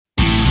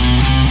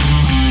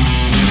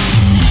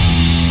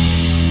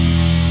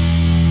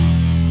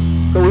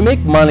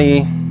make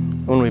money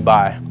when we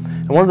buy.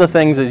 And one of the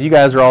things is you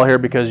guys are all here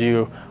because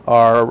you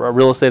are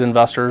real estate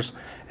investors.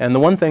 And the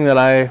one thing that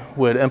I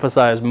would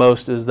emphasize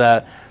most is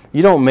that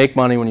you don't make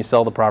money when you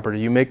sell the property.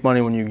 You make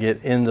money when you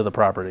get into the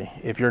property.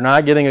 If you're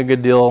not getting a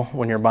good deal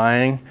when you're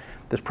buying,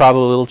 there's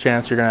probably a little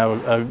chance you're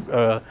going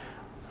to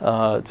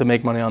have to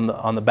make money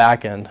on the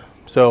back end.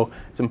 So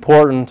it's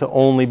important to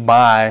only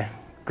buy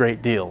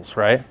great deals,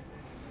 right?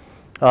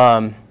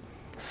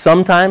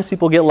 Sometimes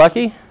people get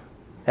lucky,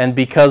 and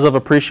because of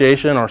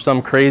appreciation or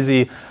some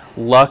crazy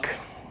luck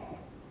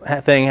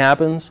thing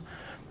happens,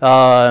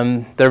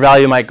 their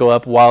value might go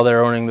up while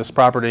they're owning this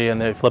property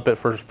and they flip it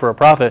for a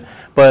profit.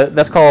 But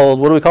that's called,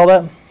 what do we call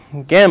that?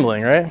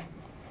 Gambling, right?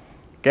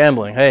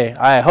 Gambling. Hey,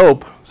 I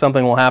hope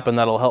something will happen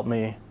that'll help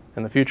me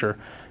in the future.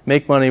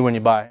 Make money when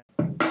you buy.